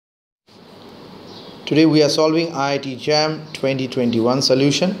Today we are solving IIT JAM 2021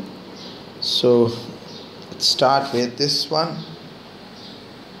 solution. So let's start with this one.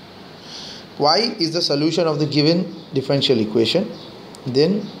 Y is the solution of the given differential equation.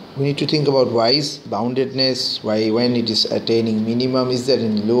 Then we need to think about Y's boundedness, Y when it is attaining minimum, is that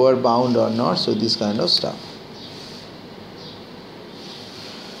in lower bound or not, so this kind of stuff.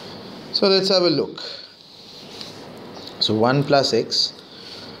 So let's have a look. So 1 plus x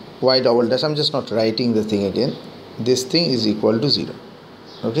y double dash, I'm just not writing the thing again, this thing is equal to 0.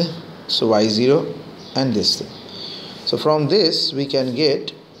 Okay, so y0 and this thing. So from this we can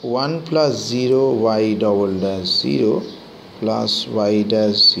get 1 plus 0 y double dash 0 plus y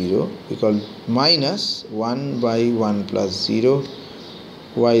dash 0 equal minus 1 by 1 plus 0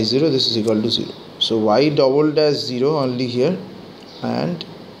 y0, this is equal to 0. So y double dash 0 only here, and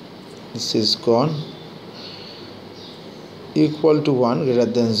this is gone, equal to 1 greater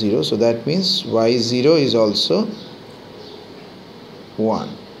than 0, so that means y0 is also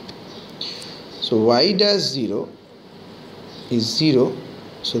 1. So y dash 0 is 0,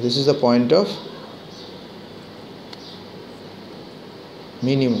 so this is the point of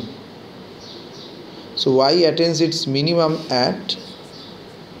minimum. So y attains its minimum at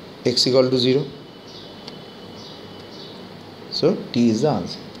x equal to 0. So D is the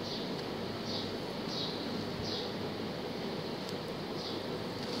answer.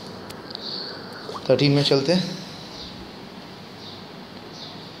 Thirteen में चलते हैं.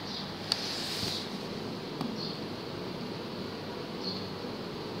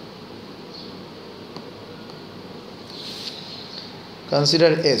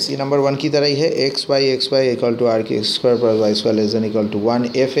 Consider S, ये number 1 की तरह ही है. X Y equal to are के x square plus Y square less than equal to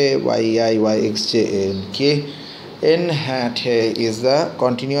 1. F A Y I Y x J N के n hat is the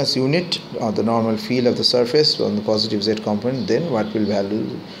continuous unit of the normal field of the surface on the positive z component. Then what will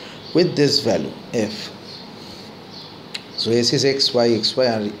value with this value f? So s is x y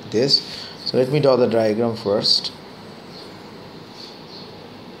are this. So let me draw the diagram first.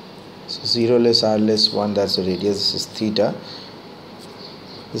 So 0 less r less 1, that's the radius, this is theta.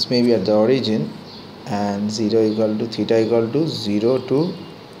 This may be at the origin, and 0 equal to theta equal to 0 to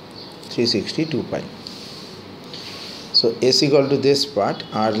 362 pi. So s equal to this part,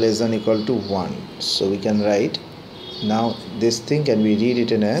 r less than equal to 1. So we can write, now this thing can be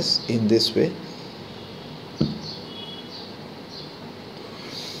rewritten as in this way.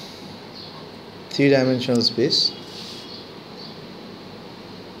 Three-dimensional space.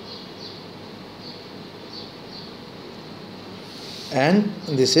 And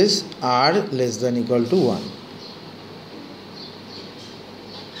this is r less than equal to 1.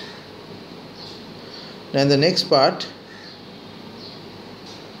 Then the next part,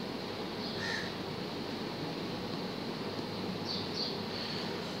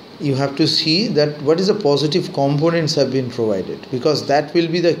 you have to see that what is the positive components have been provided, because that will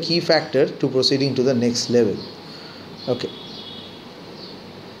be the key factor to proceeding to the next level. Okay.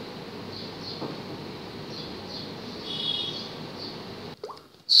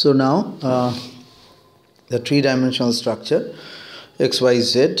 So now the three-dimensional structure x, y,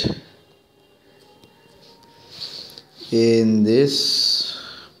 z in this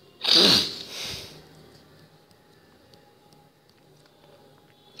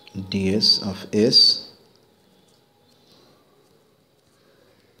ds of s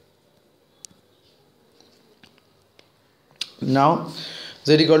now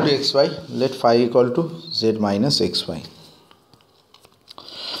z equal to xy, let phi equal to z minus xy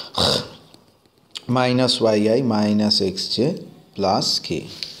minus yi minus xj plus k.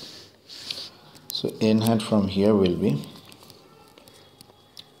 So n hat from here will be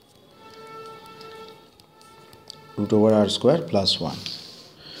root over r square plus 1.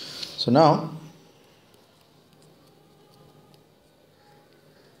 So now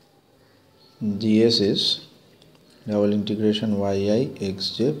ds is double integration yi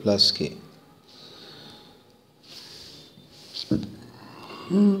xj plus k.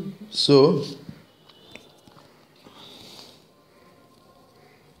 So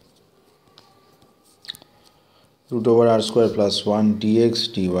root over r square plus 1 dx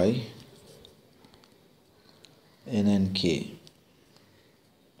dy n k,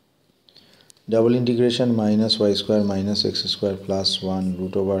 double integration minus y square minus x square plus 1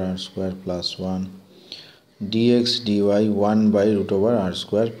 root over r square plus 1 dx dy 1 by root over r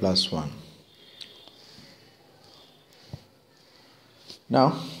square plus 1.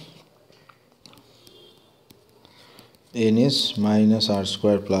 Now n is minus r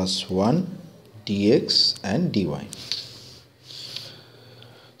square plus 1 dx and dy.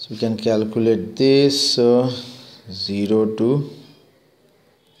 So we can calculate this 0 to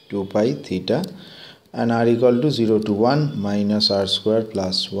 2 pi theta and r equal to 0 to 1 minus r square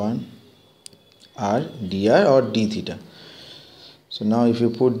plus 1 r dr or d theta. So now if you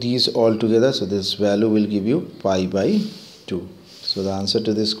put these all together, so this value will give you pi by 2. So the answer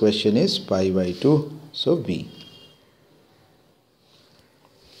to this question is pi by 2. So B.